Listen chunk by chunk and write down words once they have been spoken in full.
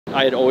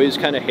I had always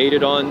kind of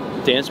hated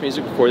on dance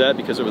music before that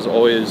because it was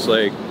always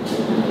like,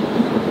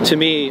 to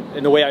me,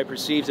 and the way I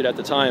perceived it at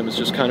the time was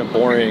just kind of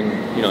boring,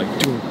 you know, like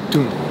doom,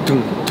 doom,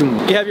 doom, doom.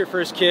 You have your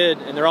first kid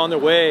and they're on their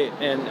way,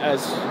 and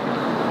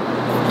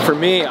for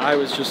me, I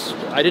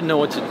didn't know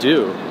what to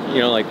do. You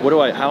know, like,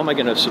 how am I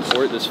gonna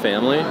support this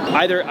family?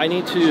 Either I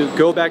need to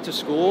go back to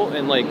school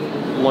and like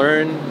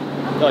learn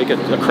like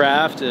a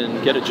craft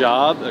and get a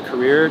job, a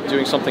career,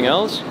 doing something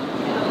else,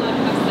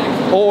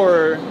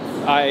 or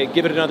I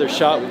give it another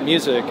shot with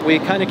music. We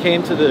kind of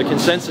came to the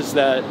consensus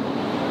that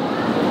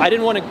I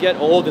didn't want to get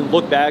old and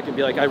look back and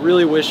be like, I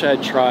really wish I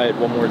had tried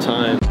one more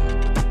time.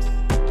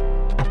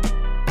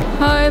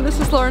 Hi, this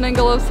is Lauren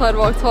Engel of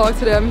Sidewalk Talk.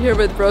 Today I'm here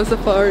with Bro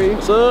Safari.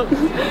 What's up?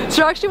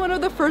 So you're actually one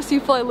of the first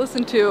people I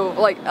listened to,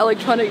 like,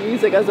 electronic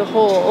music as a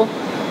whole.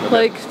 Okay.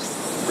 Like,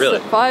 really?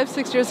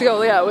 5-6 years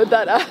ago, yeah, with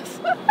that ass.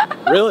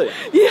 Really?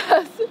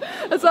 Yes.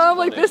 And so I'm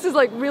like, this is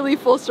like really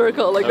full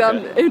circle. Like,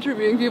 I'm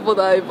interviewing people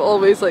that I've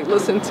always like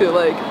listened to,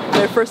 like,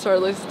 when I first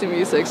started listening to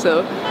music,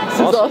 so this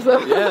is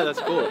awesome. Yeah, that's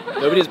cool.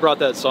 Nobody's brought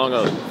that song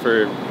up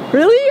for...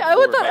 Really? I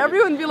would thought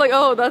everyone would be like,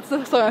 oh, that's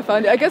the song I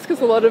found. I guess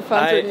because a lot of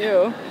fans are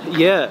new.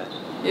 Yeah.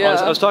 Yeah.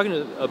 I was talking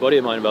to a buddy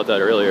of mine about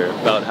that earlier,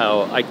 about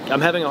how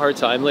I'm having a hard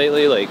time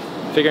lately, like,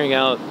 figuring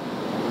out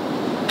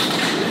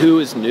who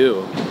is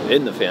new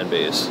in the fan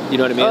base. You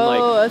know what I mean? Oh,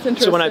 like, that's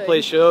interesting. So when I play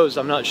shows,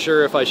 I'm not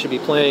sure if I should be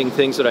playing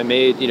things that I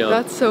made, you know,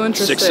 that's so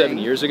interesting.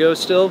 6-7 years ago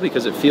still,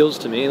 because it feels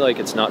to me like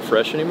it's not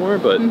fresh anymore,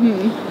 but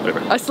whatever.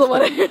 I still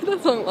want to hear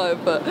that song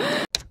live, but...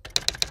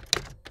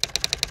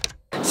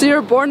 So you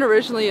were born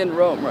originally in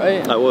Rome,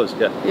 right? I was,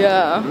 yeah.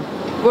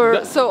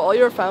 Yeah. So all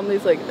your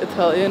family's like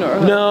Italian or?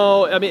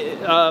 No, I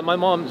mean, my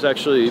mom's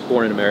actually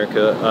born in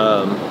America.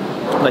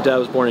 My dad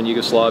was born in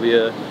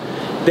Yugoslavia.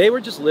 They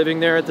were just living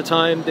there at the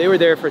time. They were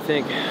there for,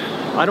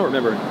 I don't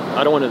remember.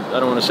 I don't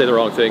want to say the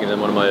wrong thing, and then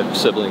one of my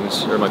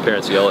siblings or my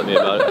parents yell at me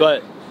about it.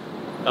 But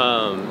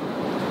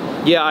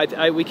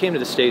yeah, we came to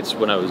the States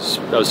when I was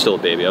still a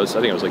baby. I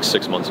think I was like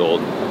 6 months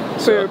old.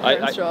 For your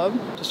parents' job?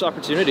 Just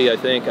opportunity, I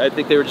think. I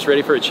think they were just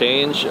ready for a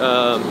change.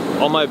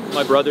 All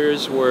my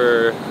brothers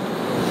were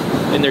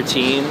in their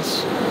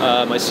teens.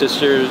 My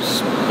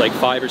sister's like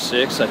 5 or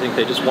 6. I think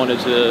they just wanted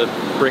to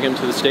bring him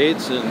to the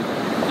States and,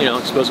 you know,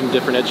 expose him to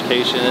different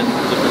education,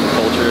 different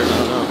cultures. I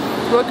don't know.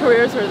 What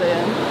careers were they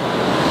in?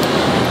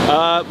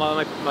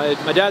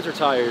 My dad's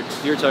retired.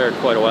 He retired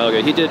quite a while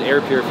ago. He did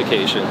air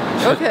purification.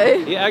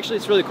 Okay. Actually,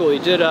 it's really cool. He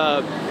did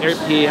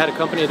he had a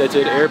company that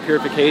did air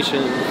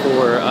purification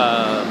for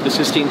the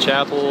Sistine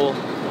Chapel.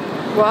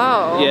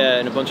 Wow. Yeah,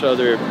 and a bunch of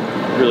other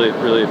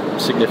really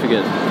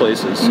significant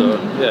places. So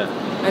yeah.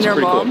 And your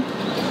mom?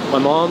 Cool. My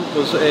mom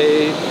was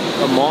a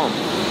mom.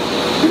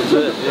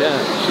 Yeah,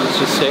 she was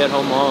just a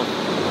stay-at-home mom.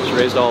 She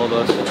raised all of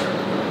us.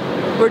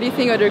 Where do you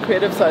think you got your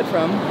creative side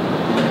from?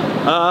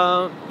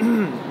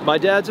 My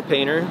dad's a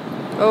painter.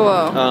 Oh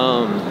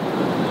wow.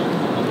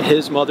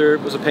 His mother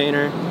was a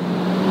painter.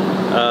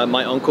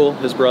 My uncle,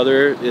 his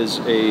brother, is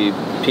a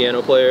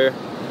piano player.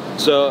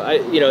 So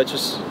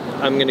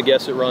I'm gonna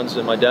guess it runs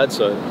in my dad's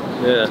side.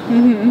 Yeah.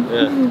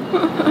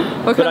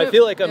 Yeah. But I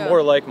feel like I'm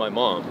more like my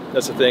mom.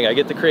 That's the thing. I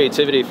get the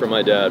creativity from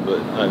my dad,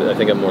 but I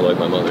think I'm more like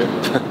my mother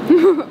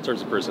in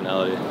terms of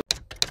personality.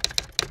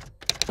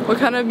 What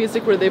kind of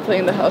music were they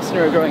playing in the house when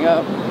you were growing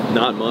up?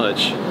 Not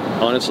much,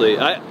 honestly.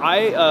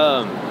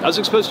 I was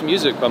exposed to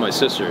music by my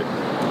sister.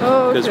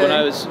 Oh, okay.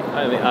 Because when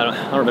I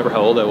don't remember how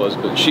old I was,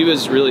 but she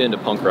was really into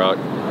punk rock.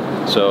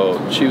 So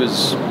she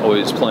was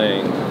always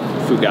playing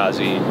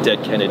Fugazi,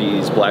 Dead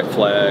Kennedys, Black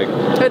Flag.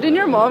 Didn't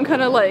your mom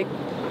kind of like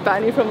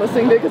ban you from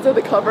listening because of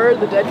the cover,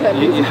 the Dead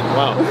Kennedys? Yeah,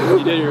 wow,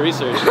 you did your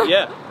research.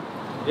 Yeah,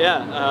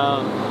 yeah.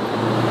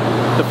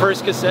 The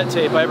first cassette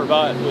tape I ever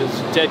bought was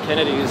Dead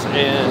Kennedys,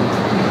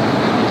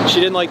 and she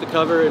didn't like the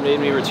cover and made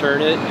me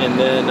return it. And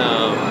then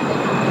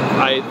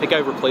I think I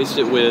replaced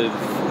it with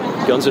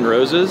Guns N'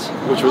 Roses,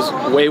 which was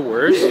way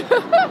worse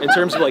in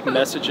terms of like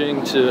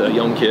messaging to a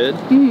young kid.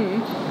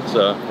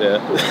 So yeah.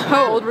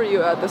 How old were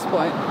you at this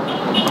point?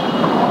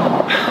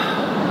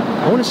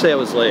 I want to say I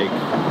was like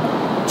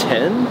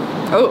 10,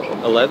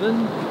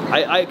 11.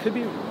 I could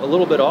be a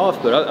little bit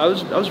off, but I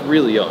was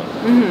really young.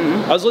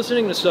 I was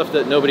listening to stuff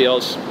that nobody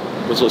else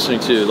was listening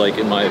to, like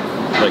in my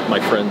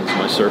friends,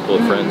 my circle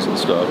of friends and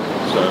stuff.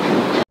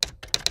 So.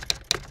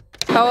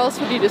 How else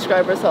would you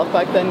describe yourself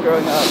back then,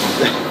 growing up?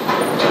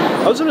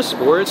 I was into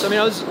sports. I mean,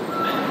 I was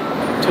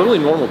a totally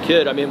normal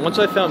kid. I mean, once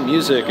I found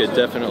music, it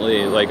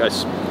definitely, like,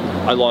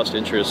 I lost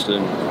interest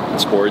in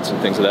sports and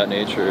things of that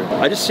nature.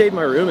 I just stayed in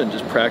my room and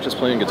just practiced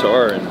playing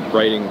guitar and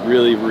writing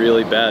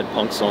really bad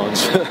punk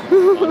songs,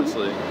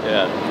 honestly,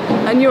 yeah.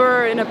 And you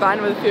were in a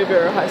band with a few of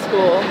your high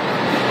school?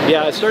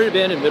 Yeah, I started a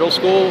band in middle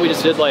school. We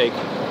just did, like,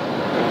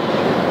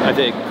 I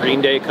think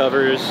Green Day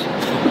covers,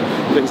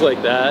 things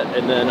like that,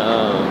 and then,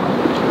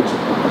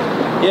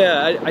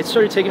 yeah, I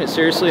started taking it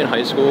seriously in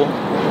high school.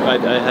 I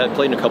had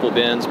played in a couple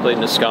bands, played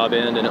in a ska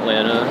band in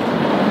Atlanta,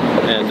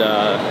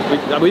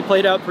 and we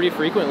played out pretty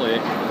frequently,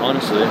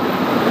 honestly.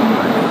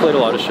 We played a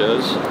lot of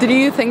shows. Did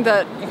you think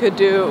that you could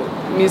do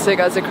music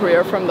as a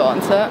career from the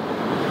onset?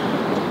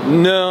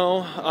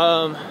 No,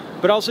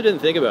 but I also didn't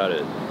think about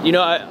it. You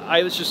know,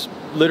 I was just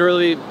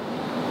literally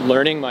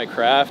learning my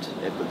craft.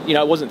 You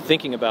know, I wasn't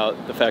thinking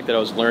about the fact that I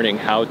was learning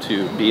how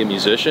to be a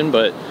musician,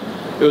 but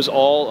it was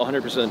all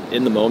 100%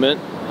 in the moment.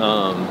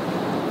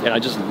 And I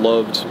just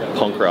loved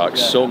punk rock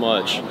so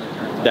much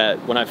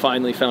that when I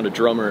finally found a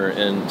drummer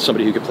and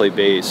somebody who could play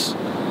bass,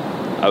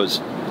 I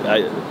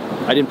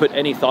didn't put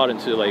any thought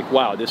into like,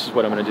 wow, this is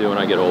what I'm going to do when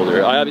I get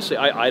older. I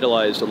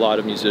idolized a lot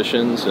of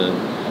musicians, and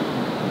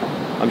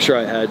I'm sure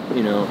I had,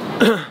 you know,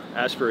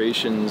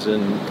 aspirations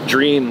and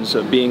dreams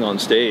of being on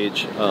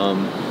stage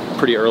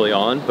pretty early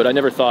on, but I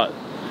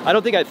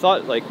don't think I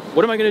thought like,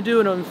 what am I going to do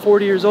when I'm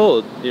 40 years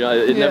old? You know,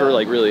 it never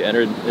like really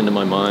entered into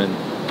my mind.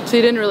 So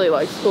you didn't really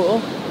like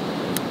school?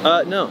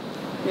 No,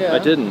 I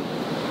didn't.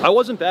 I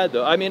wasn't bad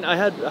though. I mean, I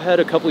had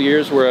a couple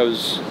years where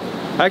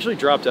I actually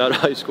dropped out of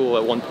high school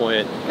at one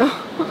point.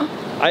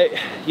 I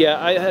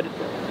had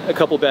a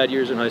couple bad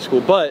years in high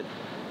school, but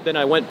then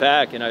I went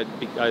back and I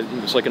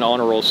was like an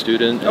honor roll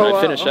student, and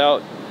I finished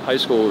out high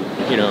school,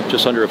 you know,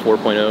 just under a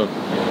 4.0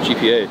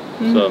 GPA.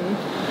 So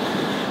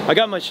I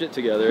got my shit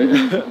together.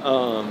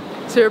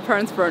 So your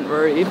parents weren't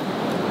worried?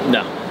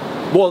 No.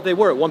 Well, they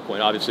were at one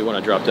point, obviously, when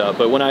I dropped out.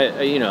 But when I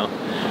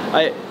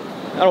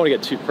don't want to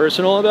get too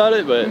personal about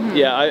it, but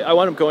yeah, I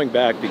wound up going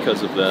back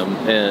because of them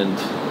and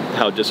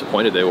how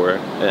disappointed they were.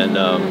 And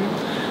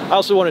I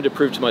also wanted to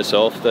prove to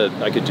myself that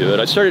I could do it.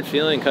 I started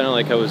feeling kind of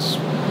like I was,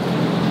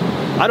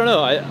 I don't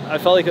know, I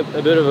felt like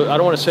a bit of a, I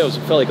don't want to say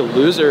felt like a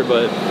loser,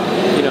 but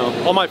you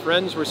know, all my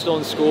friends were still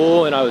in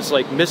school and I was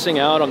like missing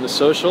out on the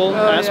social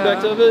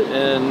aspect of it.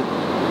 And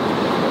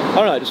I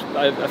don't know,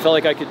 I felt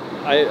like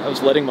I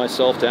was letting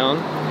myself down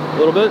a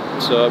little bit.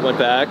 So I went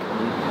back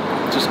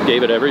and just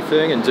gave it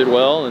everything and did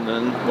well, and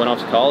then went off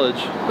to college.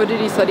 What did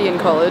you study in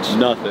college?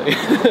 Nothing.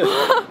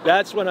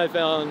 That's when I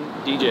found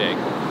DJing.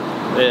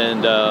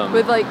 And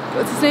with like,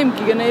 what's his name?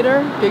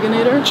 Giganator?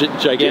 Gigantor.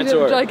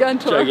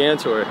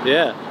 Gigantor.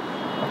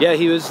 Yeah,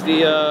 he was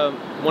the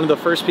one of the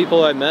first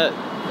people I met.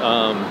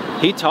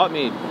 He taught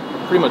me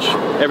pretty much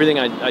everything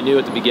I knew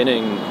at the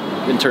beginning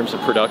in terms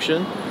of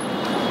production.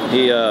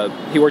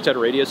 He worked at a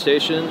radio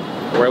station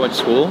where I went to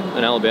school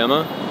in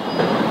Alabama,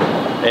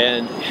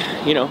 and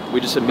you know, we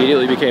just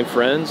immediately became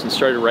friends and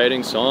started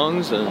writing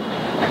songs, and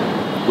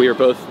we were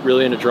both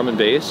really into drum and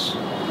bass,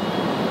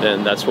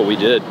 and that's what we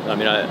did. I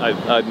mean,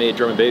 I made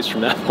drum and bass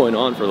from that point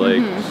on for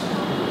like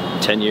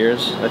 10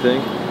 years, I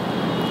think.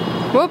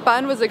 What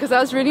band was it? Because I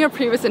was reading a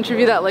previous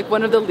interview that like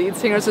one of the lead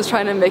singers was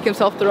trying to make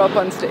himself throw up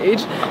on stage,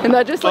 and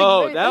that just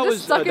like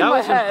stuck in my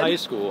head. In high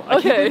school.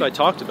 I can't believe I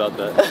talked about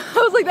that.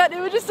 I was like, that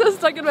image is so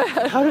stuck in my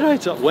head. How did I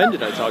talk? When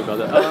did I talk about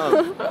that?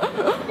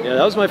 Yeah,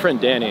 that was my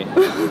friend Danny.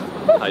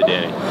 Hi,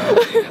 Danny.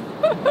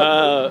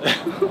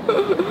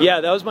 Yeah,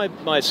 that was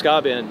my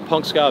ska band,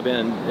 punk ska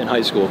band in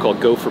high school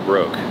called Go For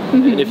Broke.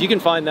 And if you can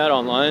find that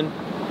online,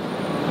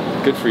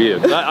 good for you.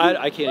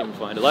 I can't even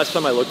find it. Last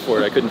time I looked for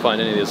it, I couldn't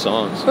find any of the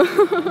songs.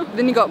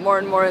 Then you got more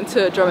and more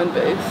into drum and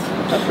bass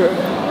after.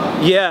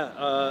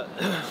 Yeah,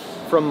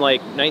 from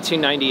like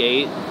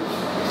 1998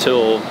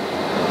 till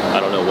I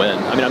don't know when.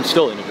 I mean, I'm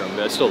still into drum and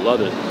bass. I still love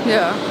it.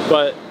 Yeah.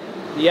 But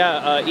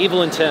yeah,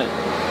 Evol Intent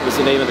was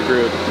the name of the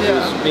group. Yeah. It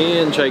was me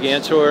and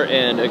Gigantor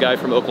and a guy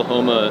from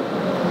Oklahoma,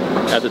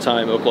 at the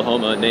time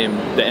Oklahoma, named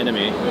The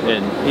Enemy,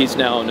 and he's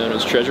now known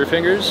as Treasure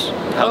Fingers,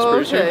 house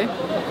producer.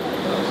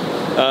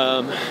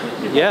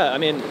 Yeah, I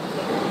mean,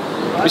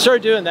 we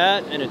started doing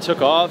that and it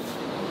took off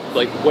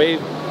like way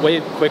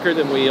quicker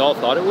than we all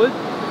thought it would.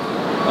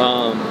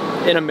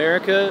 In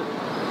America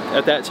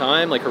at that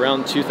time, like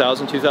around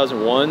 2000,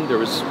 2001, there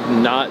was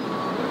not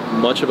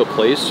much of a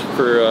place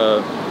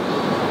for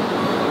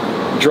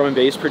drum and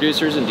bass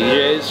producers and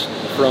DJs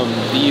from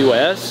the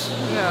US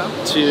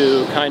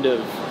to kind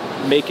of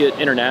make it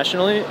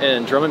internationally,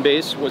 and drum and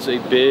bass was a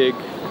big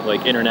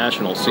like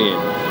international scene.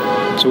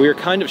 So we were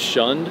kind of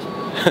shunned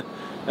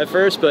at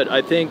first, but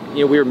I think,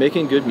 you know, we were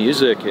making good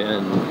music,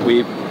 and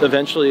we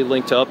eventually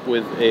linked up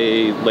with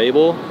a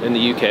label in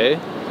the UK,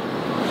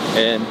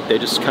 and they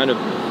just kind of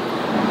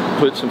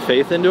put some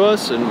faith into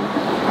us, and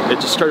it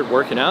just started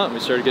working out, and we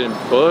started getting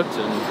booked,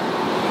 and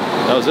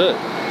that was it.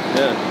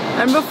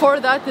 Yeah. And before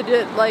that, did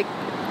it like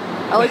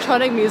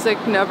electronic music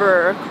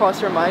never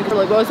cross your mind? Or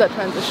like, what was that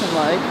transition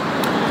like?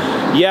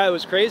 Yeah, it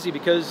was crazy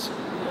because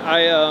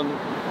I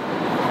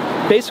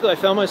basically I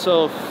found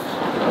myself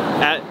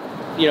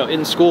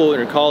in school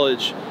or in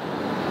college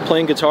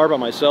playing guitar by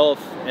myself,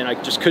 and I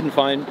just couldn't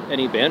find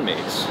any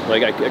bandmates.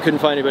 Like I couldn't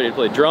find anybody to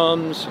play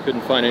drums, I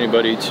couldn't find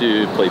anybody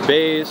to play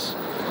bass,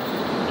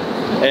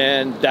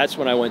 and that's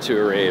when I went to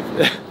a rave.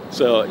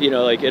 So, you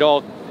know, like it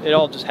all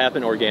just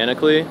happened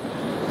organically.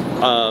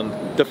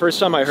 The first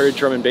time I heard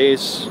drum and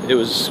bass,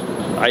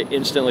 I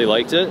instantly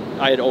liked it.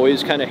 I had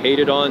always kind of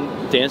hated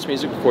on dance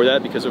music before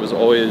that because it was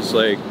always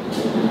like,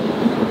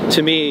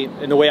 to me,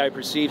 and the way I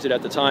perceived it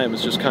at the time,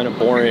 was just kind of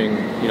boring,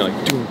 you know,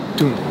 like doom,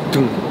 doom,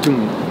 doom,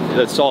 doom.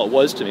 That's all it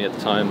was to me at the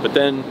time. But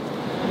then,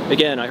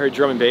 again, I heard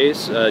drum and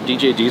bass.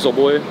 DJ Diesel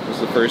Boy was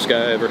the first guy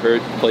I ever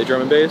heard play drum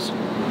and bass.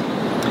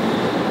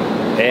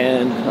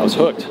 and I was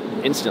hooked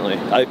instantly.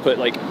 I put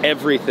like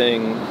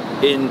everything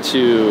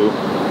into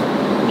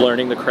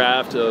learning the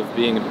craft of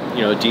being,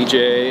 you know, a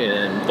DJ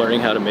and learning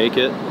how to make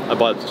it. I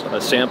bought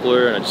a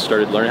sampler and I just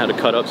started learning how to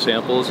cut up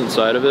samples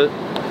inside of it.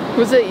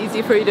 Was it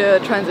easy for you to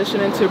transition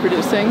into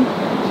producing?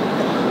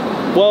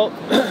 Well,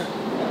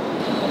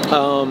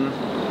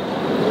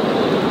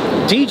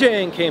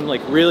 DJing came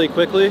like really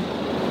quickly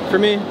for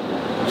me,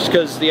 just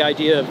because the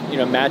idea of, you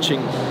know,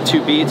 matching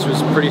two beats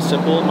was pretty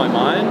simple in my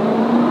mind.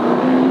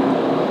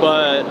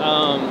 But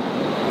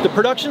the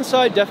production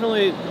side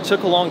definitely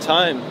took a long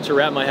time to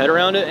wrap my head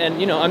around it, and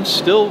you know, I'm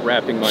still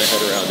wrapping my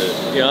head around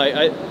it. You know,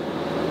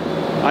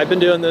 I've been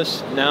doing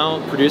this now,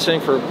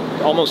 producing for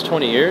almost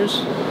 20 years,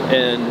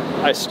 and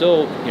I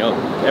still, you know,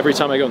 every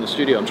time I go in the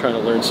studio, I'm trying to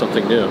learn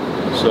something new.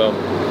 So.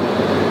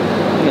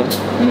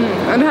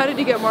 And how did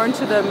you get more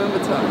into the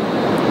moombahton?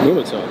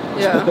 Moombahton?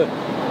 Yeah.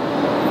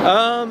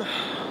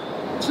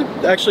 It's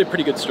actually a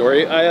pretty good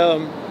story. I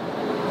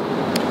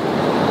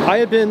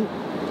had been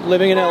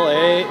living in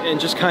LA and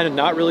just kind of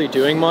not really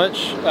doing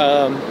much.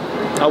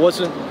 I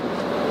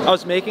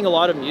was making a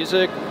lot of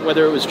music,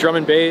 whether it was drum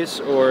and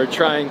bass or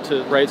trying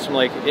to write some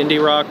like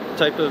indie rock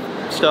type of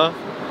stuff.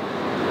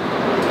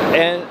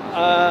 And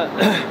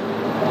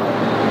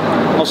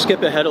I'll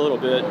skip ahead a little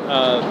bit.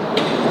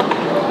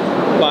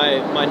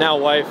 My now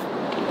wife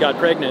got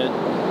pregnant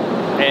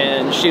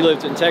and she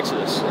lived in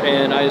Texas,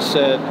 and I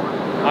said,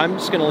 I'm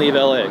just gonna leave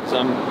LA because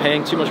I'm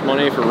paying too much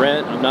money for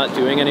rent, I'm not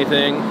doing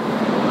anything.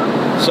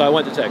 So I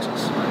went to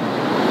Texas,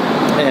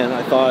 and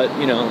I thought,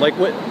 you know, like,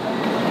 what,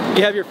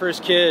 you have your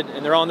first kid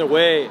and they're on their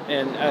way,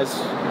 and as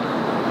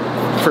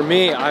for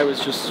me, I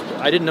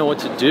didn't know what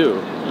to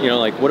do. You know,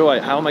 like,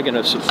 how am I going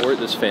to support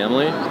this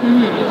family?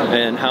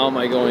 And how am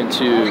I going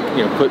to,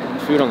 you know, put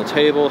food on the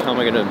table? How am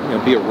I going to, you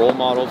know, be a role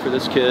model for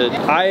this kid?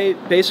 I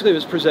basically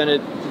was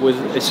presented with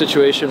a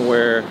situation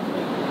where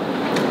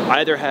I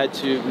either had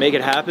to make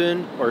it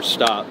happen or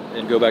stop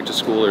and go back to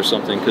school or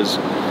something, because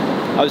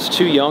I was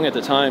too young at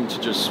the time to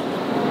just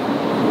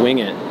wing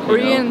it. Were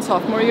you in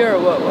sophomore year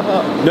or what?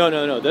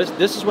 No.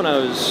 This is when I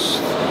was.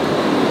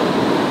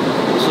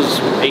 This was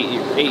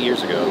 8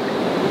 years ago.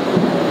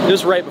 It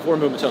was right before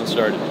moombahton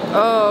started.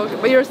 Oh, okay.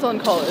 But you were still in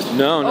college.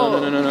 No.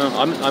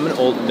 I'm an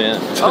old man.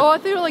 Oh, I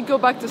thought you were like go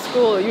back to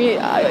school. You mean?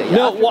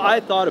 No, well, I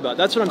thought about it.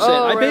 That's what I'm saying.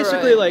 Oh, I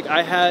basically like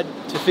I had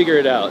to figure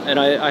it out, and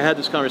I had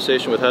this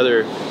conversation with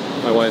Heather,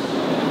 my wife.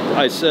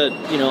 I said,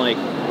 you know, like,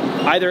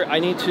 either I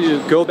need to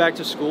go back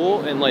to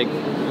school and like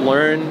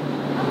learn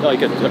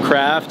like a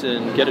craft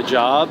and get a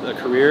job, a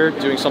career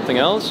doing something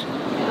else,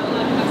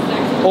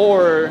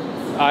 or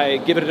I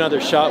give it another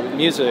shot with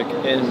music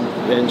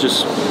and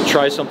just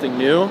try something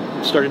new,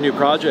 start a new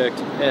project.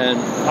 And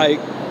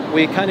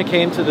we kind of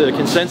came to the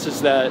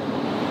consensus that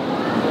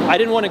I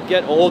didn't want to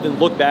get old and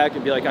look back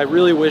and be like, I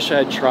really wish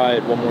I had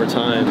tried one more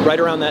time. Right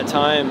around that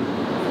time,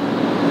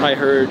 I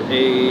heard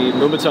a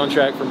moombahton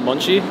track from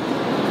Munchie.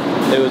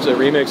 It was a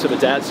remix of a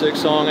Dat6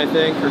 song, I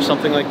think, or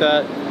something like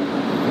that.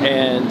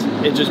 And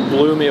it just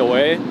blew me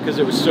away because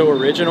it was so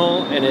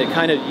original, and it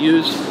kind of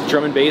used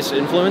drum and bass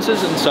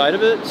influences inside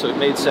of it, so it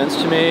made sense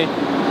to me.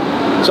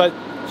 So I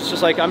was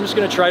just like, I'm just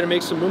going to try to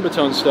make some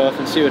moombahton stuff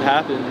and see what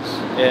happens.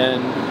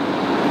 And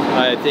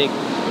I think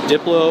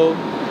Diplo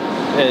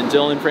and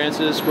Dillon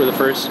Francis were the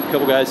first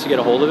couple guys to get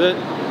a hold of it.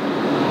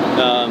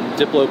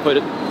 Diplo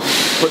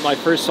put my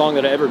first song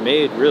that I ever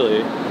made,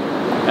 really,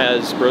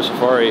 as Bro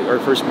Safari, our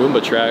first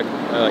Moomba track.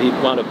 He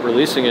wound up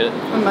releasing it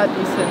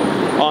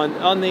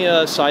on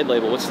the side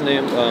label. What's the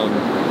name?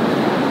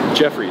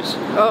 Jeffries.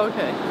 Oh,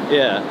 okay.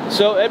 Yeah.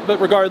 So, but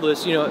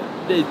regardless, you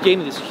know, it gave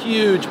me this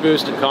huge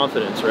boost in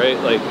confidence, right?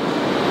 Like,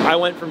 I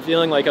went from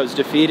feeling like I was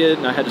defeated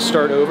and I had to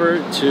start over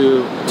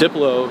to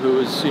Diplo, who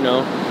was, you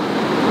know,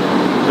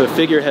 the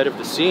figurehead of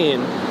the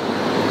scene,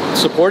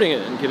 supporting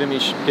it and giving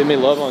me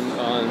love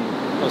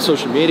on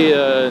social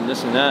media and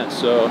this and that.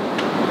 So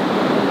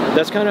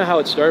that's kind of how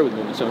it started with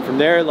moombahton. From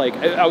there, like,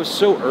 I was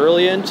so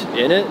early in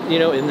it, you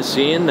know, in the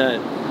scene, that,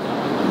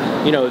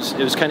 you know, it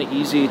was kind of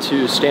easy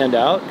to stand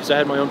out because I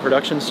had my own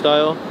production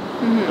style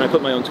and I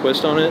put my own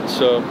twist on it.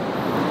 So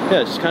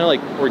yeah, it just kind of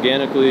like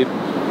organically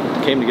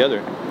came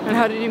together. And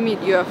how did you meet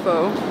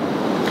UFO?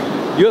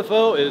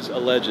 UFO is a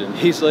legend.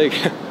 He's like,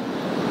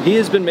 he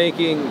has been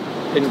making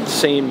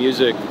insane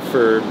music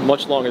for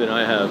much longer than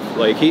I have.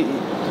 Like,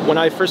 when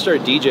I first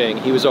started DJing,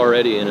 he was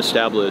already an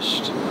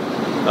established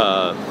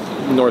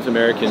North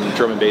American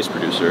drum and bass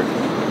producer.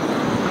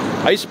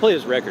 I used to play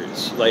his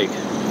records, like,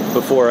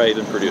 before I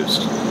even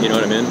produced, you know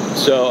what I mean?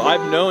 So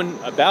I've known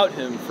about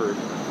him for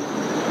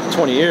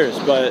 20 years,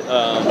 but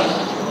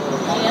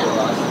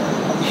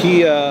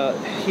he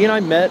and I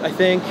met, I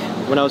think,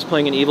 when I was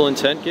playing an Evol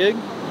Intent gig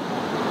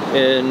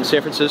in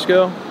San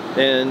Francisco,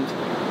 and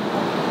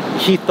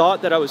he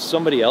thought that I was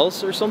somebody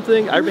else or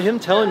something. I remember him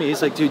telling me,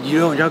 he's like, dude,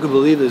 you're not gonna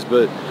believe this,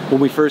 but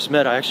when we first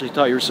met, I actually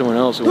thought you were someone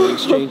else, and when we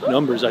exchanged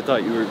numbers, I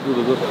thought you were blah,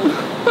 blah, blah.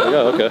 Like,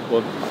 oh, okay,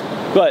 well.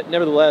 But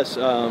nevertheless,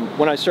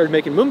 when I started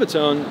making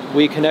moombahton,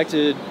 we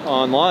connected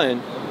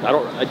online.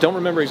 I don't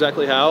remember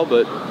exactly how,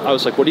 but I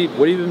was like, what have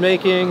you been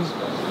making?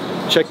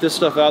 check this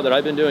stuff out that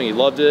I've been doing. He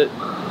loved it.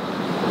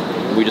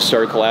 We just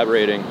started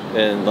collaborating,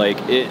 and like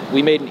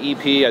we made an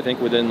EP, I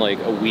think within like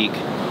a week,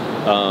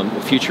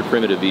 a Future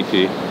Primitive EP,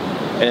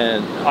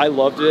 and I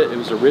loved it. It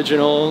was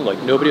original, like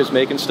nobody was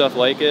making stuff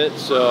like it,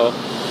 so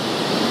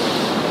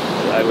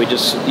we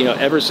just, you know,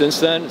 ever since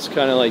then, it's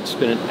kind of like just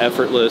been an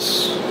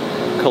effortless,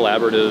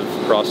 collaborative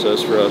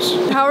process for us.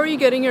 How are you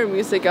getting your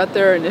music out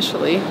there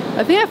initially?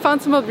 I think I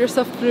found some of your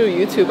stuff through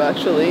YouTube,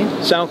 actually.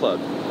 SoundCloud.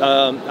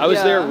 I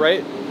was there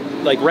right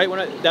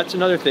when that's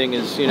another thing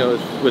is, you know,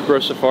 with Bro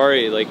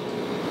Safari, like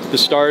the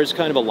stars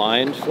kind of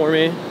aligned for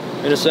me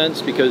in a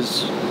sense,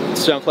 because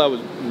SoundCloud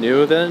was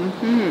new then,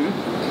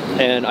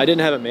 and I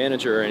didn't have a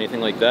manager or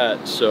anything like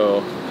that,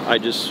 so I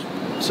just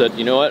said,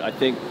 you know what, I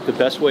think the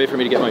best way for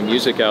me to get my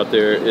music out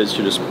there is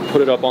to just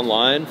put it up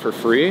online for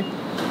free,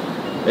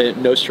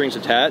 no strings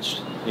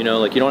attached, you know,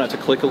 like you don't have to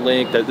click a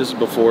link. That this is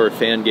before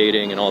fan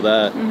gating and all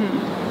that.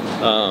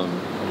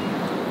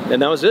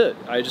 And that was it.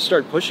 I just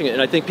started pushing it,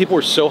 and I think people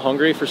were so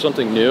hungry for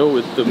something new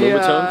with the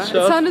moombahton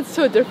stuff. It sounded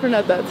so different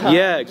at that time.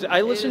 Yeah,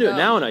 I listen to it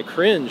now and I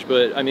cringe,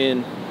 but I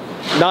mean,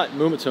 not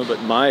moombahton,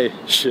 but my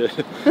shit.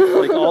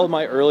 Like all of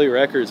my early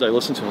records, I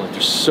listen to them like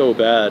they're so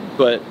bad,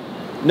 but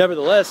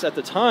nevertheless, at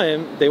the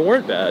time, they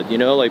weren't bad. You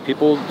know, like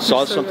people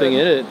saw so something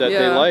in it that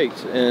they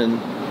liked, and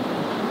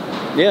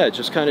yeah, it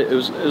just kind of it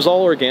was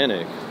all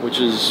organic, which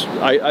is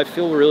I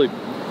feel really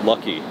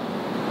lucky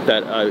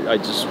that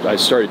I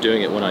started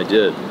doing it when I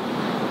did.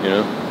 You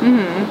know?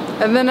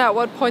 And then at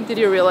what point did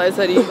you realize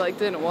that you like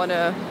didn't want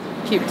to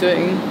keep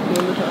doing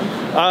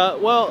moombahton?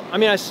 Well, I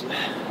mean,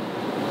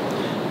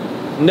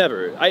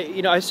 never.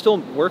 I still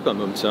work on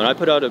moombahton. I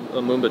put out a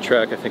moomba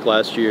track I think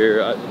last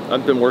year.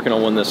 I've been working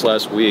on one this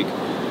last week,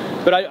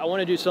 but I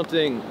want to do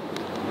something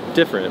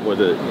different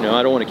with it. You know,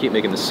 I don't want to keep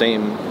making the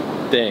same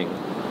thing,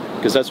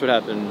 because that's what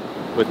happened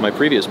with my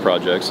previous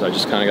projects. I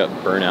just kind of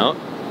got burnt out.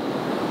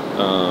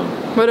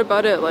 What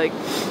about it, like,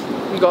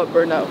 you got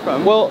burned out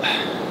from? Well,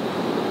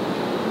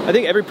 I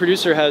think every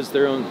producer has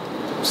their own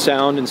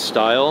sound and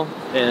style,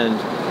 and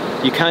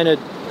you kind of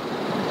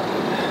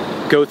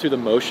go through the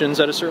motions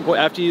at a certain point.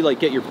 After you like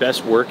get your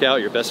best work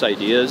out, your best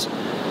ideas,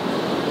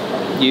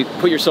 you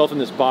put yourself in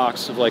this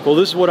box of like, well,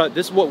 this is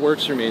what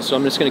works for me, so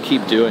I'm just going to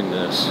keep doing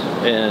this.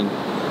 And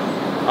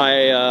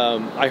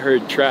I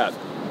heard trap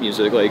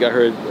music, like I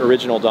heard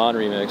Original Dawn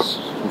remix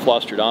from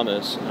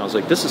Flostradamus, and I was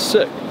like, this is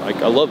sick. Like,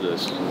 I love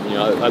this. You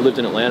know, I lived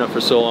in Atlanta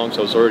for so long, so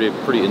I was already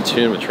pretty in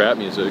tune with trap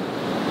music.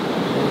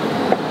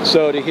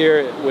 So to hear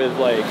it with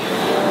like,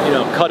 you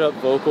know, cut up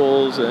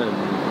vocals and,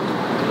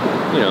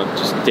 you know,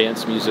 just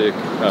dance music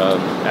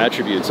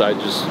attributes, I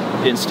just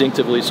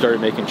instinctively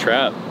started making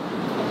trap,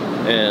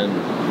 and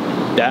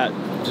that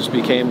just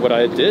became what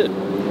I did.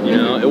 You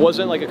know, it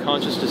wasn't like a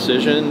conscious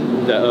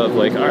decision of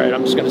like, all right,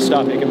 I'm just gonna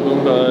stop making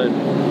moomba and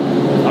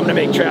I'm gonna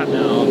make trap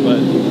now, but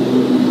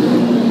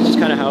it's just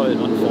kind of how it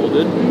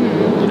unfolded.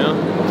 You know.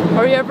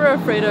 Are you ever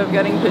afraid of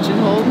getting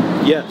pigeonholed?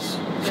 Yes.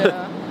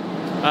 Yeah.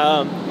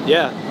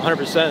 Yeah,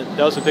 100%.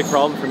 That was a big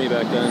problem for me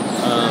back then,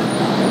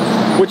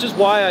 which is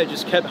why I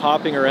just kept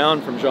hopping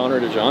around from genre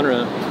to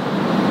genre,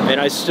 and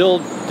I still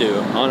do,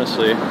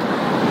 honestly.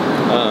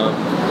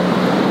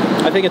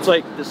 I think it's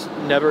like this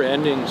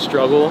never-ending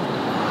struggle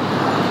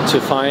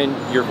to find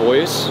your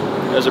voice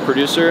as a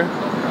producer,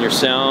 your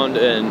sound,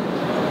 and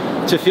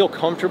to feel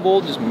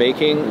comfortable just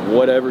making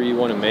whatever you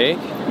want to make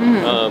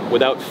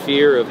without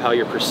fear of how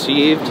you're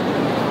perceived.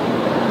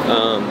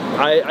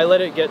 I let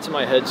it get to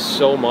my head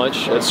so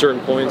much at certain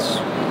points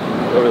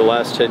over the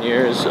last 10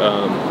 years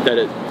that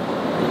it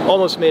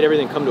almost made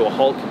everything come to a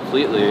halt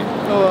completely.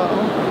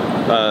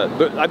 Oh, wow.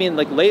 But I mean,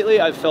 like lately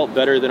I've felt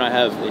better than I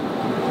have in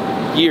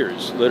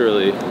years,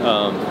 literally.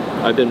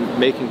 I've been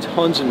making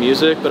tons of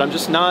music, but I'm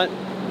just not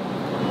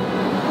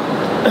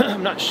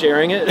I'm not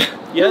sharing it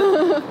yet.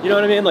 You know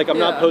what I mean? Like I'm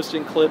not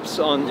posting clips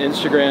on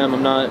Instagram.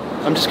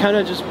 I'm just kind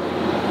of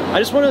I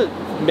just want to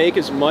make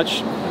as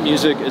much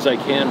music as I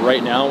can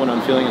right now when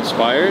I'm feeling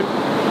inspired,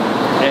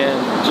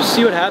 and just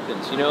see what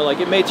happens. You know, like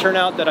it may turn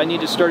out that I need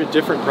to start a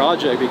different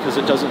project because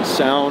it doesn't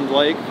sound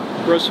like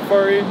Bro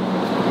Safari,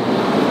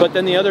 but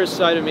then the other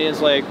side of me is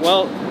like,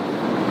 well,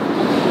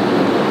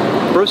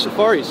 Bro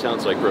Safari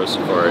sounds like Bro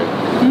Safari,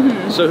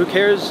 so who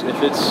cares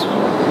if it's,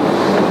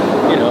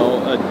 you know,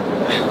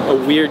 a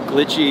weird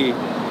glitchy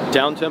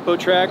down-tempo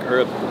track,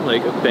 or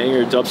like a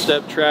banger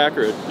dubstep track,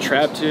 or a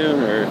trap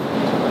tune, or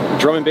a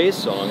drum and bass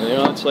song. You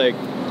know, it's like,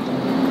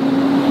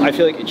 I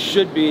feel like it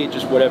should be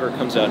just whatever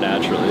comes out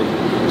naturally.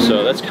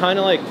 So that's kind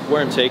of like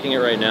where I'm taking it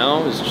right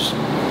now, is just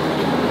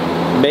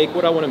make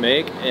what I want to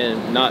make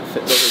and not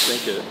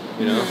overthink it,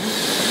 you know?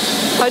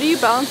 How do you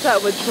balance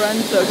that with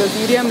trends though? Because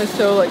EDM is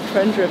so like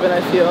trend driven, I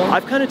feel.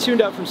 I've kind of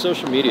tuned out from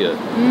social media,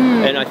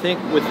 and I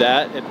think with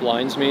that it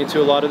blinds me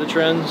to a lot of the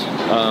trends.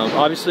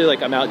 Obviously,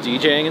 like I'm out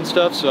DJing and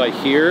stuff, so I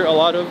hear a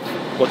lot of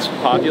what's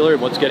popular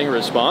and what's getting a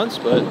response,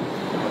 but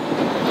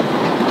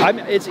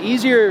it's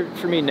easier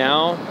for me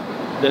now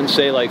than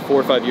say like 4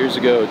 or 5 years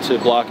ago to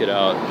block it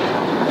out.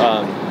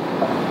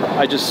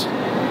 I've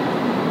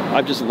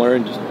just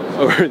learned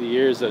over the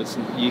years that it's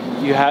you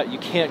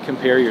can't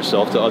compare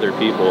yourself to other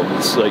people.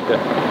 It's like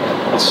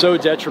it's so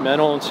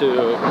detrimental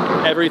to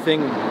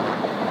everything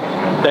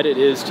that it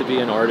is to be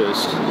an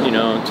artist, you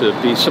know, to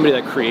be somebody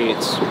that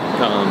creates.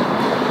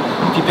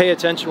 If you pay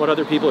attention to what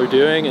other people are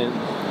doing and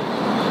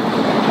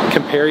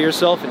compare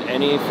yourself in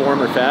any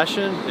form or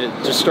fashion, it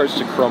just starts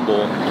to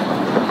crumble.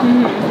 I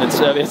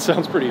mean, it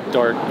sounds pretty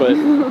dark, but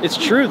it's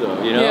true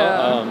though, you know?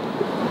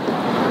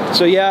 Yeah.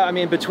 So yeah, I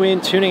mean,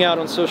 between tuning out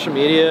on social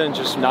media and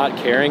just not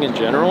caring in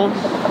general,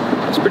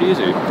 it's pretty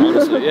easy,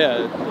 honestly.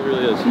 Yeah, it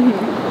really is.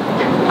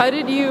 How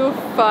did you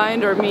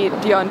find or meet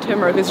Dillon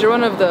Timmer? Because you're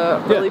one of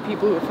the early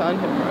people who found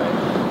him,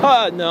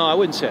 right? No, I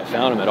wouldn't say I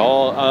found him at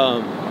all.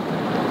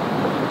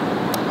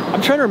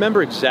 I'm trying to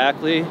remember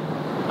exactly.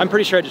 I'm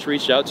pretty sure I just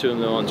reached out to him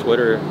though on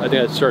Twitter. I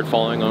think I started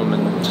following him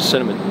and just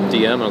sent him a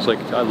DM. I was like,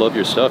 I love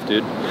your stuff,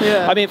 dude.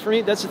 Yeah. I mean, for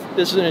me, this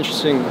is an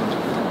interesting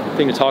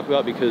thing to talk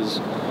about because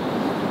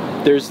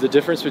there's the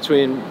difference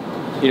between,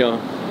 you know,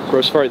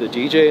 Bro Safari the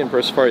DJ and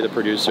Bro Safari the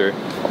producer.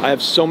 I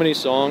have so many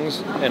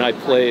songs and I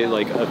play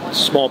like a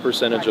small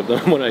percentage of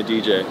them when I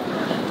DJ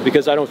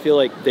because I don't feel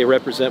like they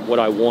represent what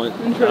I want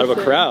out of a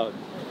crowd.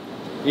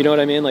 You know what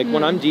I mean? Like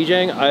when I'm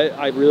DJing,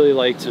 I really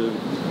like to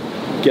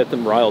get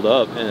them riled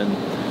up, and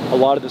a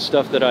lot of the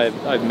stuff that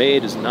I've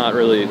made is not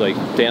really like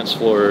dance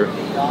floor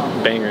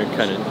banger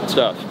kind of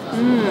stuff.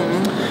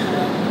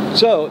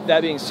 So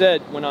that being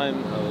said, when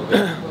I'm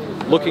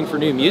looking for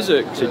new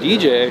music to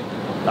DJ,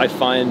 I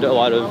find a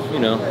lot of, you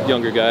know,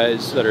 younger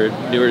guys that are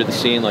newer to the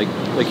scene like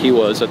he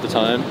was at the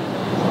time,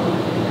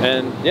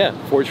 and yeah,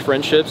 forge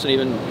friendships and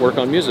even work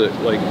on music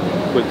like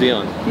with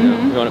Dillon. You know,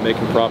 we want to make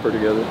them proper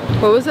together.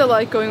 What was it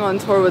like going on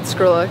tour with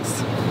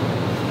Skrillex?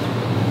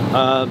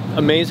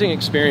 Amazing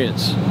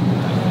experience.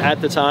 At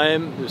the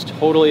time, it was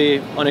totally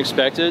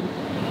unexpected,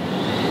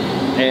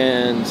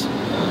 and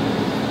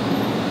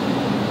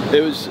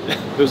it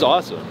was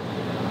awesome.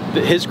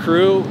 His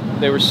crew,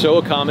 they were so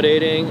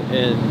accommodating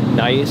and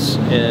nice,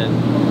 and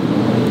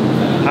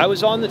I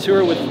was on the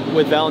tour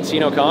with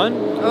Valentino Khan.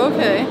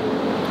 Okay.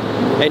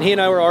 And he and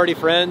I were already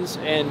friends,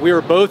 and we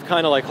were both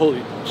kind of like,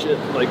 holy shit,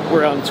 like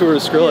we're on tour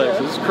with Skrillex.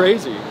 This is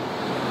crazy.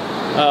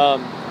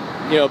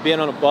 You know, being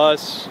on a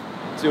bus,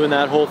 doing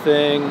that whole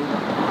thing.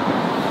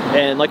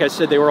 And like I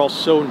said, they were all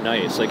so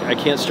nice. Like, I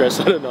can't stress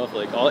that enough.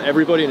 Like,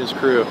 everybody in his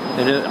crew,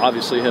 and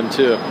obviously him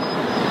too.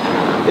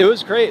 It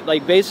was great.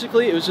 Like,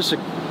 basically, it was just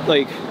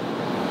like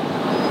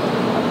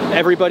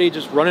everybody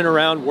just running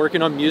around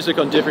working on music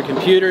on different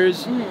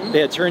computers. They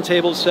had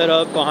turntables set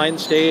up behind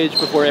stage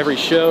before every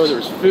show. There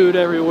was food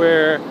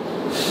everywhere.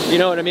 You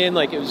know what I mean?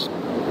 Like, it was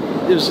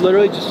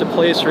literally just a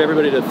place for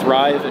everybody to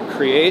thrive and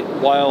create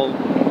while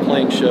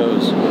playing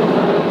shows.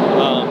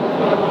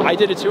 I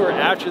did a tour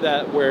after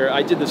that where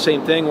I did the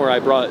same thing, where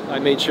I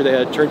made sure they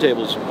had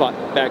turntables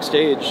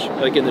backstage,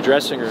 like in the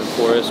dressing room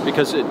for us,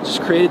 because it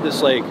just created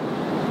this like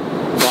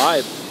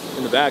vibe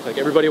in the back. Like,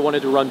 everybody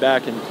wanted to run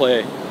back and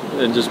play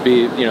and just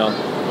be, you know,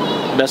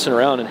 messing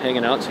around and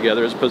hanging out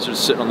together, as opposed to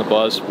just sitting on the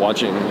bus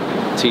watching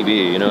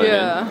TV, you know what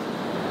I mean?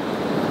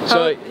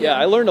 So yeah,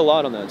 I learned a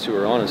lot on that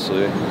tour,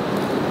 honestly,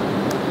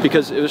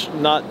 because it was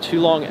not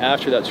too long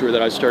after that tour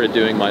that I started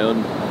doing my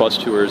own bus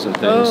tours and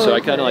things. So I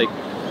kind of like,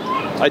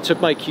 I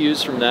took my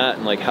cues from that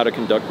and like how to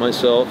conduct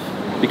myself,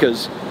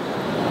 because,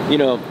 you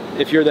know,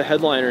 if you're the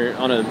headliner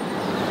on a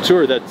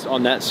tour that's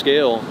on that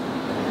scale,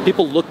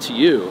 people look to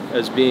you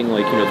as being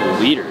like, you know, the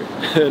leader,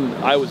 and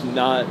I was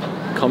not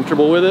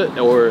comfortable with it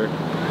or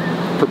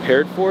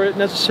prepared for it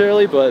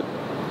necessarily, but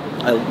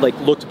I like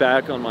looked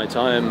back on my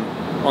time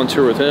on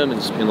tour with him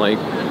and just been like,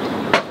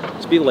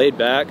 just be laid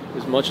back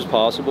as much as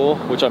possible,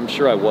 which I'm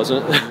sure I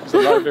wasn't, because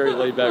I'm not a very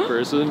laid back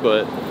person,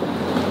 but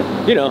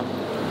you know,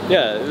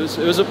 yeah, it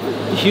was a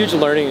huge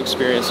learning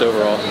experience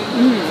overall.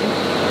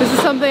 This is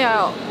something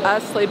I'll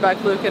ask Laid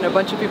Back Luke and a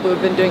bunch of people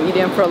who've been doing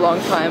EDM for a long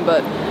time,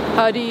 but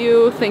how do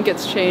you think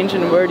it's changed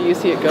and where do you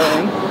see it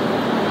going?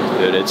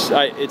 Dude,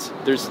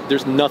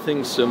 there's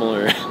nothing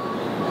similar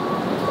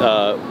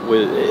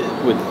with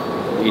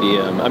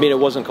EDM. I mean, it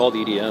wasn't called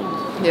EDM.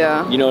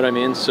 Yeah. You know what I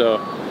mean? So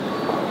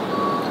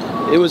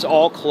it was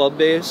all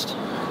club-based.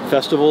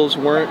 Festivals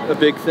weren't a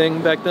big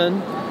thing back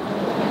then.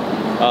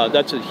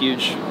 That's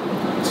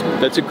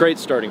a great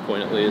starting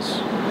point, at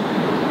least.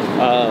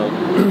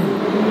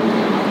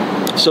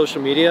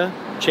 Social media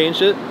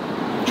changed it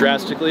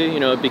drastically. You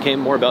know, it became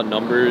more about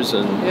numbers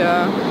and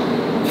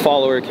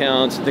follower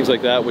counts and things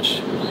like that,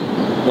 which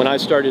when I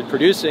started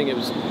producing, it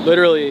was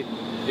literally,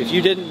 if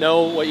you didn't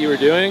know what you were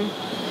doing,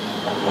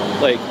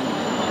 like,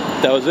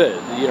 that was it.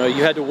 You know,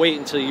 you had to wait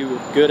until you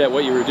were good at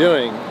what you were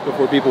doing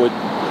before people would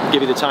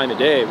give you the time of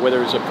day, whether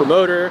it was a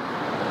promoter,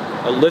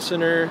 a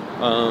listener,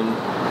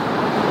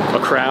 a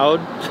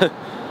crowd.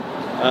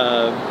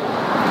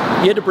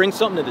 You had to bring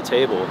something to the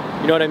table.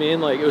 You know what I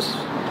mean? Like, it was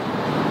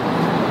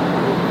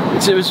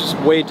just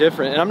way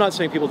different. And I'm not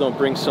saying people don't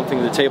bring something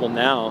to the table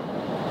now,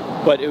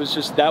 but it was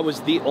just, that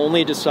was the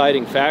only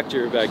deciding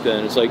factor back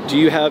then. It's like, do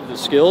you have the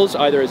skills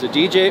either as a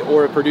DJ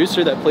or a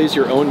producer that plays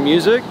your own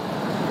music?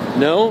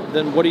 no,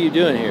 then what are you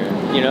doing here?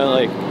 You know,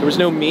 like, there was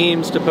no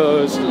memes to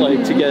post,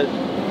 like, to get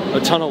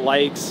a ton of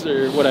likes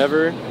or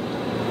whatever.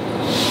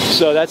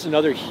 So that's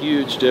another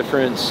huge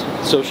difference,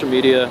 social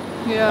media.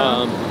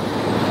 Yeah.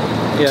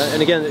 Yeah,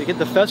 and again,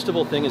 the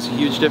festival thing is a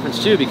huge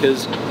difference too,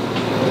 because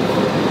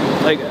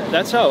like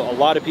that's how a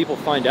lot of people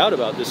find out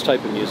about this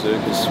type of music,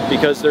 is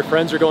because their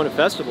friends are going to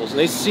festivals and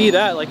they see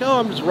that, like, oh,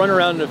 I'm just running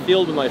around in a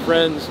field with my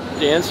friends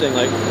dancing,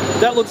 like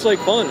that looks like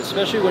fun,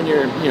 especially when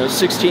you're, you know,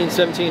 16,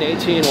 17,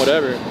 18,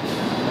 whatever.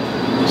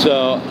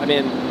 So, I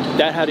mean,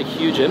 that had a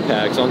huge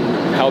impact on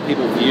how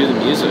people view the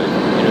music,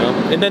 you know,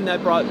 and then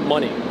that brought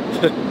money.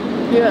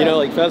 Yeah. You know,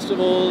 like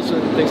festivals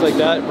and things like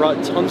that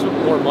brought tons of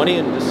more money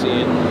into the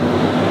scene,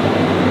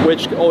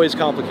 which always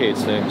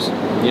complicates things,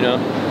 you know?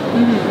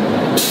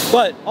 Mm-hmm.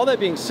 But all that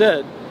being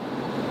said,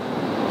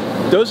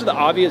 those are the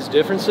obvious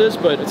differences,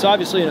 but it's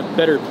obviously in a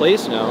better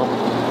place now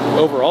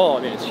overall.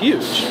 I mean, it's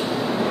huge.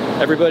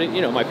 Everybody,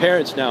 you know, my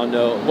parents now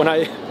know. When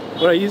I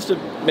used to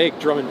make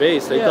drum and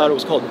bass, they thought it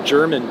was called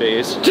German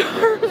bass.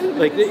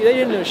 Like, they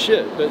didn't know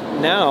shit, but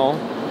now,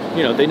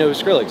 you know, they know who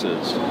Skrillex is.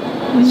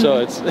 Mm-hmm. So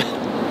it's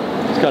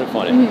kind of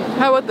funny. Mm-hmm.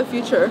 How about the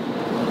future?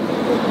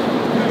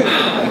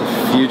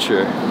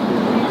 Future.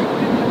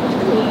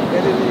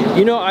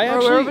 You know, I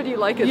actually... Or wherever you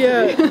like it to be.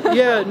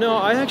 Yeah, no,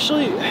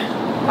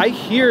 I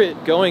hear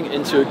it going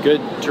into a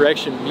good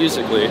direction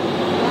musically,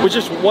 which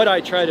is what I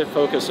try to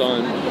focus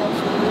on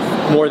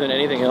more than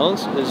anything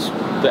else, is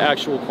the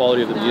actual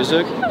quality of the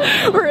music.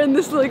 We're in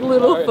this like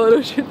little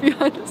photo shoot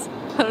behind us.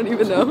 I don't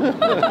even know.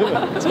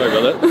 Sorry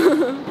about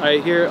that. I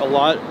hear a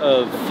lot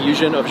of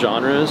fusion of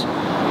genres,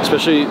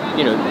 especially,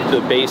 you know,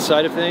 the bass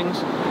side of things.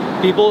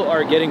 People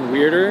are getting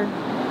weirder,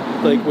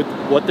 like with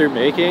what they're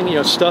making, you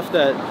know, stuff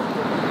that,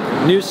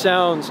 new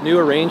sounds, new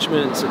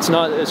arrangements, it's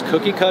not as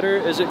cookie cutter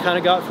as it kind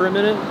of got for a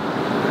minute.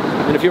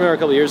 And if you remember a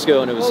couple years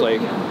ago, and it was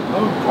like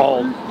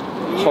all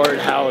hard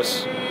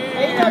house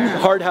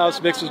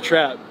mixed with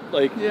trap,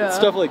 like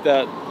stuff like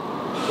that.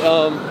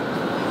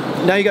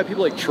 Now you got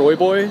people like Troy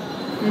Boy.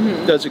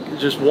 Mm-hmm. That's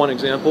just one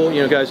example.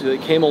 You know, guys who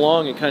came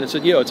along and kind of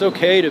said, yo, it's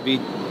okay to be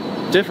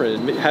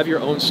different and have your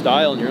own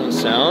style and your own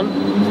sound.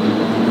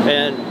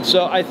 And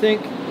so I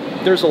think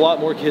there's a lot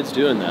more kids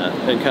doing that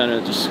and kind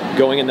of just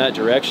going in that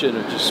direction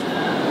of just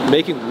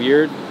making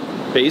weird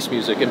bass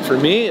music. And for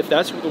me, if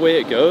that's the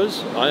way it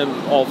goes, I'm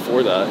all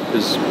for that,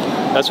 because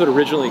that's what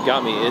originally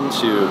got me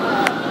into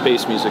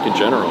bass music in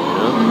general, you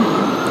know?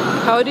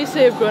 How would you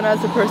say you've grown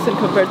as a person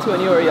compared to when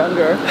you were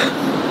younger?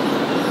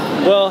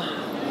 Well,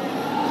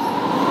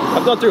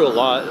 I've gone through a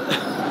lot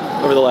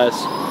over the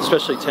last,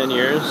 especially 10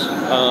 years.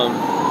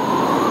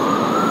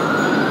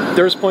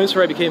 There was points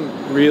where I became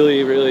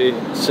really, really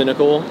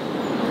cynical.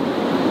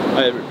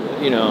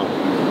 You know,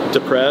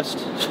 depressed,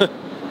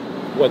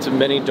 went to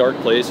many dark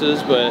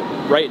places, but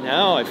right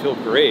now I feel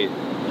great,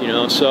 you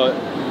know, so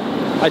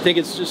I think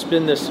it's just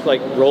been this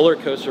like roller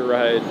coaster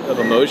ride of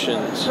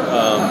emotions.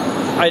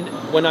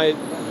 When I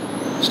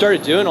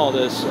started doing all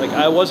this, like,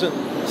 I wasn't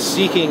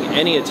seeking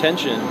any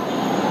attention,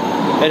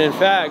 and in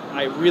fact,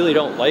 I really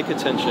don't like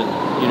attention,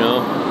 you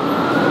know.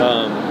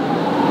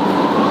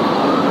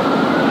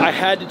 I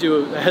had to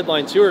do a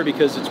headline tour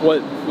because it's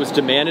what was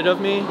demanded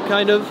of me,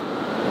 kind of.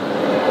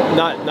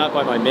 Not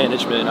by my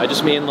management. I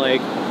just mean, like,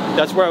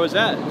 that's where I was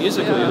at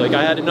musically. Yeah. Like,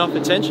 I had enough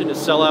attention to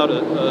sell out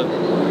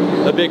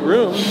a big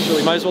room, so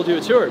we might as well do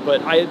a tour.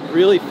 But I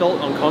really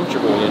felt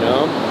uncomfortable, you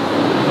know.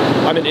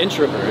 I'm an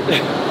introvert.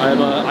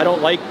 I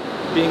don't like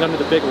being under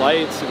the big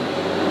lights.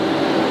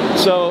 And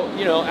so,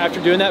 you know,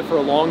 after doing that for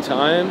a long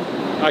time,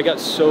 I got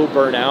so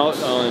burnt out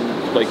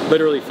on, like,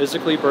 literally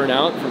physically burnt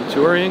out from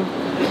touring.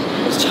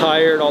 I was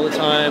tired all the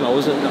time. I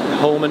wasn't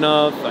home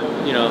enough.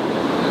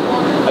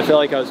 I felt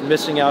like I was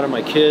missing out on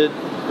my kid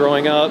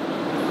growing up,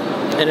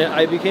 and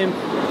I became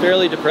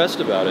fairly depressed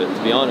about it,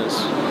 to be honest.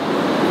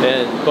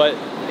 But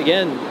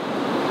again,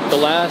 the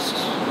last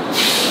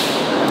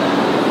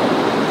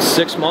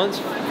 6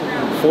 months,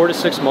 4 to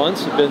 6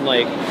 months, have been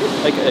like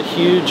a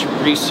huge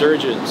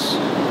resurgence.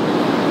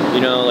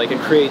 You know, like in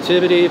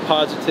creativity,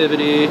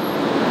 positivity.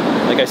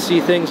 Like, I see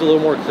things a little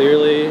more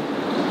clearly,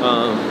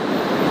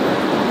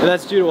 and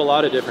that's due to a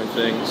lot of different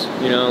things.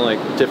 You know, like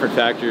different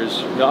factors.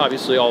 You know,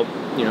 obviously all,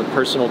 you know,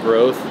 personal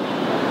growth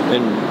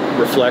and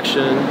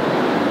reflection.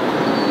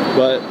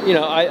 But, you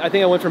know, I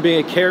think I went from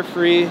being a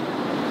carefree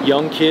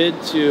young kid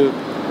to,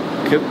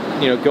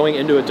 you know, going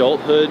into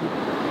adulthood,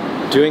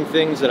 doing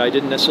things that I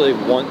didn't necessarily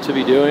want to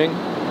be doing.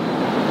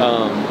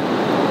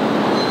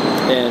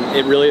 And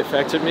it really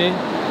affected me,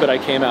 but I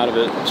came out of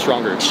it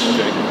stronger, I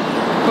think.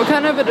 What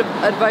kind of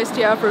advice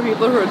do you have for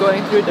people who are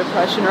going through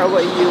depression, or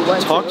what you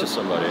went through? Talk to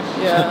somebody.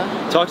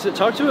 Yeah. Talk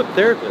to a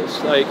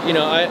therapist. Like, you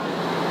know,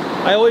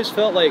 I always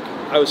felt like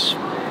I was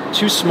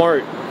too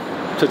smart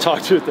to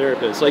talk to a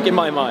therapist. Like, in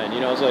my mind, you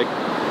know, I was like,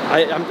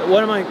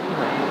 what am I?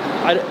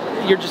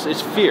 You know,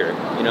 it's fear.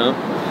 You know,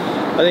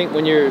 I think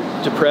when you're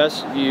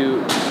depressed,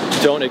 you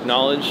don't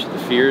acknowledge the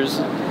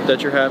fears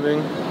that you're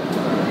having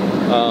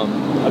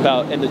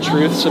and the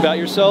truths about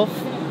yourself,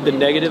 the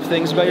negative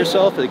things about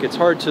yourself. Like, it's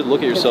hard to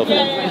look at yourself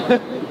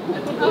and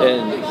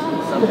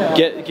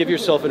and give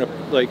yourself a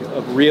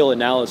real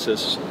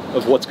analysis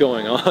of what's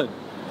going on.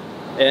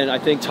 And I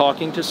think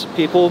talking to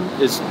people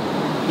is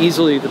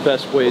easily the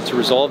best way to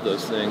resolve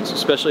those things,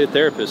 especially a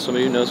therapist,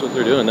 somebody who knows what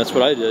they're doing. That's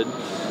what I did.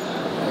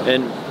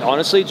 And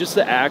honestly, just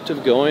the act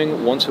of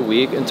going once a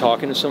week and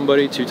talking to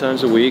somebody 2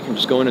 times a week and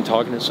just going and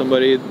talking to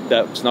somebody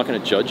that's not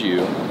going to judge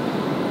you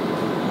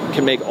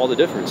can make all the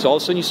difference. All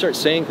of a sudden you start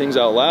saying things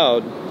out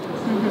loud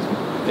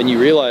and you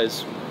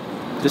realize,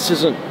 this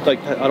isn't,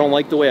 like, I don't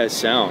like the way I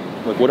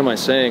sound. Like, what am I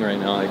saying right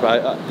now? Like,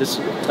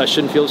 I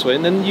shouldn't feel this way.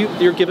 And then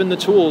you're given the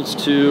tools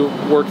to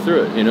work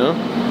through it, you know?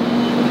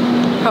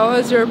 How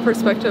has your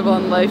perspective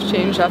on life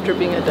changed after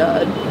being a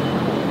dad?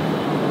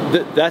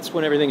 That's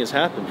when everything has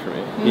happened for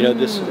me. You know,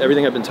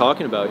 everything I've been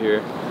talking about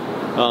here.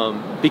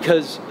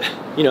 Because,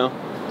 you know,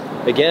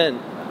 again,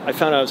 I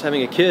found out I was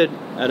having a kid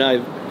and I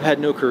had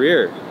no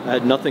career. I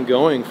had nothing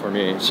going for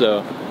me.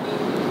 So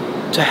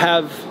to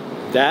have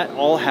that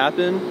all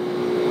happen,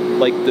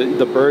 like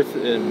the birth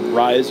and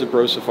rise of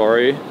Bro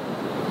Safari,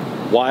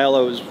 while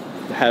I was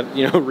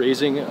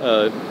raising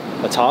a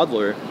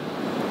toddler,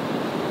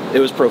 it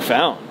was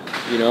profound.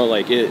 You know,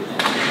 like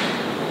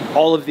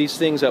all of these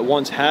things at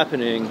once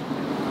happening,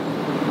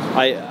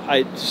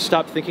 I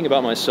stopped thinking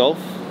about myself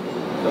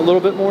a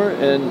little bit more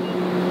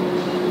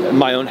and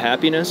my own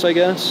happiness, I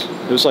guess.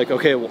 It was like,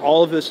 okay, well,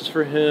 all of this is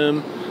for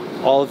him.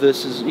 All of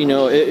this is, you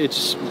know,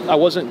 I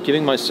wasn't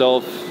giving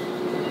myself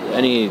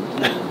any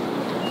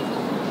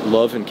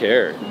love and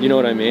care. You know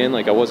what I mean?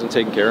 Like, I wasn't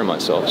taking care of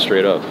myself,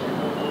 straight up.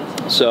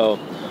 So,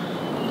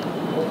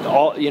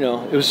 you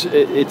know,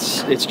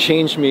 it's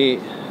changed me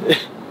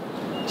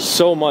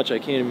so much I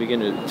can't even begin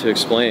to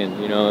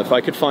explain. You know, if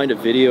I could find a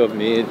video of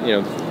me, you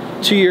know,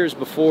 2 years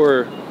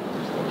before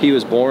he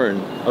was born,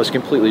 I was a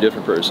completely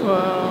different person.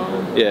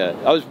 Wow. Yeah,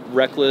 I was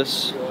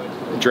reckless,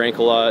 drank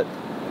a lot.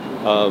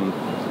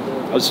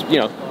 I was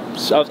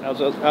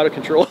out of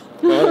control.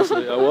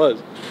 Honestly, I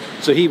was.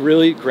 So he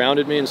really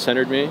grounded me and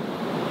centered me.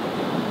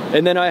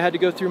 And then I had to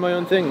go through my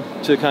own thing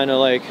to kind of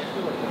like,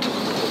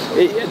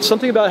 it's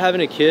something about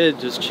having a kid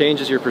just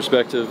changes your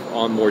perspective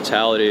on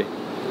mortality.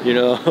 You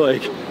know,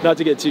 like, not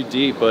to get too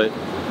deep, but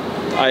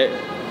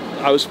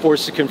I was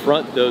forced to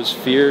confront those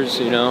fears,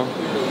 you know,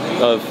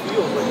 of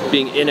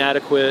being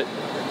inadequate,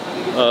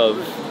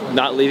 of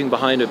not leaving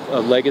behind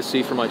a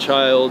legacy for my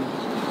child,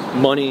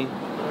 money,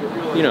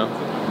 you know,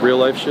 real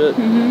life shit.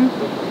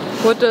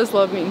 What does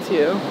love mean to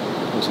you?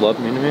 What does love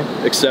mean to me?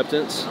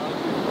 Acceptance,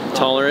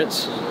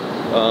 tolerance.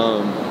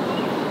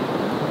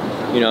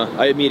 You know,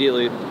 I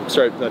immediately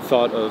I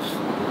thought of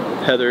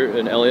Heather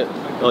and Elliot.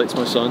 Elliot's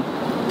my son.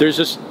 There's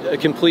just a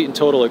complete and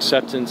total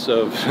acceptance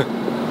of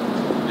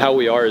how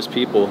we are as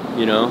people,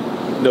 you know?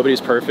 Nobody's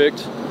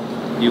perfect.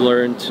 You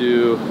learn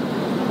to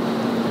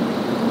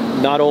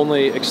not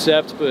only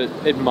accept but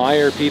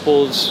admire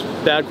people's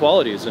bad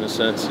qualities, in a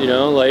sense, you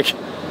know? Like,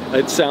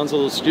 it sounds a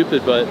little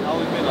stupid, but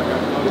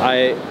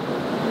I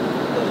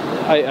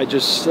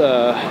just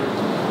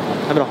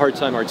having a hard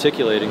time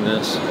articulating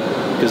this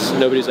because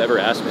nobody's ever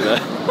asked me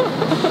that.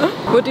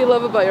 What do you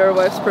love about your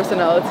wife's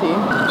personality?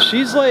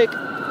 She's like,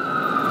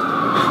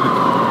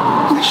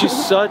 she's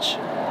such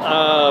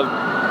a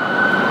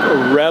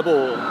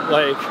rebel,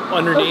 like,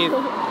 underneath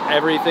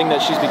everything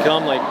that she's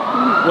become. Like,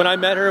 when I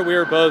met her, we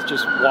were both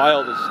just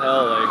wild as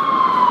hell. Like,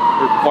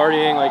 we were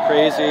partying like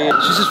crazy.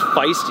 She's just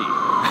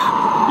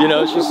feisty. You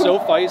know, she's so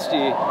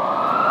feisty,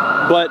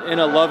 but in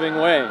a loving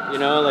way, you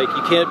know? Like,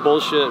 you can't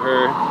bullshit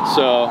her,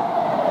 so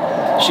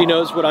she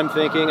knows what I'm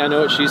thinking, I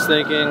know what she's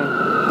thinking.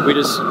 We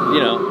just, you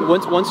know,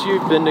 once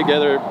you've been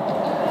together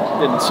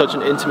in such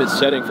an intimate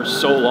setting for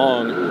so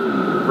long,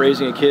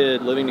 raising a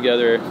kid, living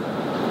together,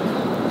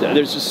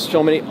 there's just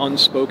so many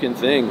unspoken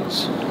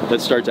things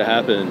that start to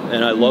happen,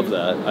 and I love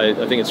that. I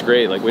think it's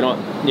great. Like, we don't,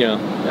 you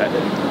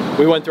know,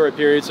 we went through our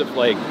periods of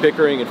like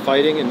bickering and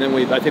fighting, and then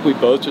I think we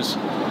both just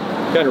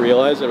kind of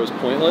realized that it was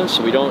pointless,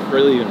 so we don't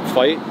really even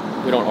fight,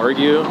 we don't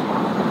argue.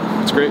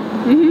 It's great.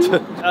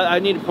 I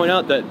need to point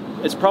out that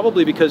it's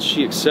probably because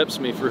she accepts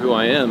me for who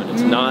I am, and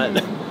it's not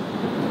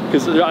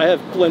because I have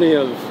plenty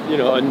of, you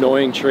know,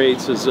 annoying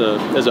traits as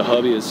a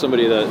hubby, as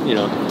somebody that, you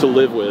know, to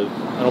live with.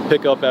 I don't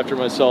pick up after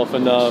myself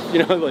enough,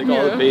 you know, like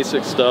all the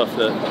basic stuff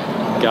that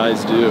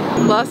guys do.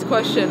 Last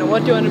question,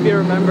 what do you want to be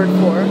remembered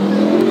for?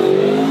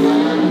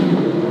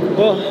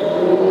 Well,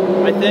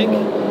 I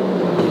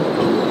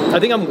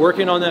think I'm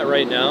working on that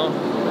right now,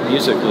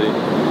 musically.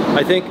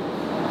 I think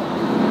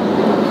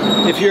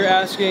if you're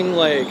asking,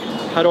 like,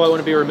 how do I want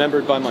to be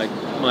remembered by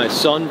my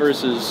son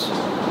versus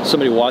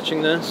somebody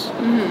watching this,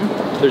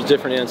 there's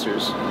different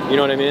answers. You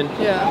know what I mean?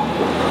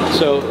 Yeah.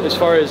 So as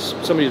far as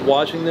somebody's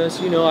watching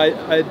this, you know,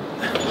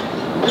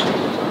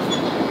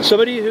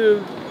 somebody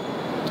who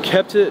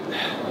kept it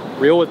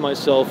real with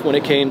myself when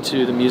it came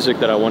to the music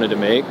that I wanted to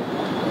make.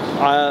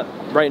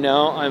 Right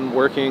now I'm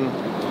working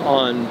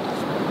on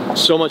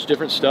so much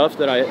different stuff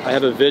that I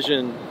have a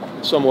vision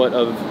somewhat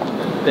of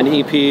an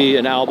EP,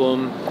 an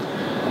album,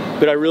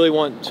 but I really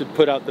want to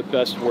put out the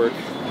best work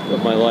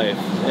of my life,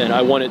 and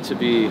I want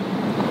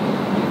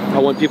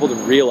want people to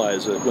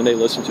realize it when they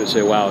listen to it,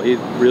 say, wow, he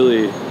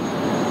really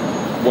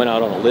went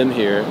out on a limb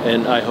here,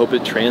 and I hope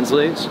it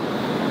translates.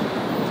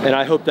 And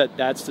I hope that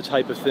that's the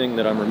type of thing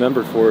that I'm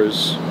remembered for,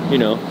 is, you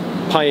know,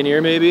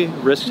 pioneer maybe,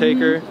 risk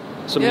taker,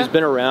 somebody who's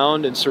been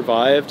around and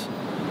survived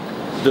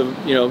the,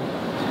 you know,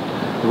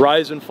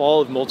 rise and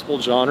fall of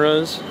multiple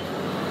genres,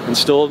 and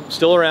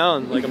still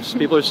around. Like,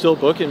 people are still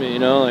booking me, you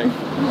know, like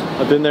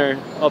I've been there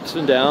ups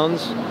and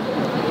downs.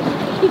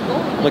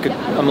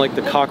 I'm like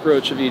the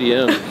cockroach of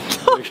EDM.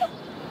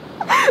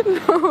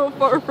 No,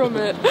 far from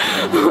it.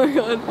 Oh my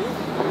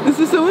god. This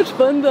is so much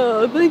fun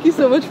though. Thank you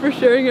so much for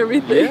sharing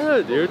everything.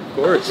 Yeah, dude, of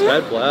course. I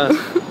had a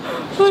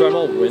blast. Sorry, I'm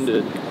all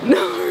winded. No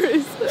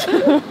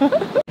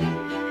worries.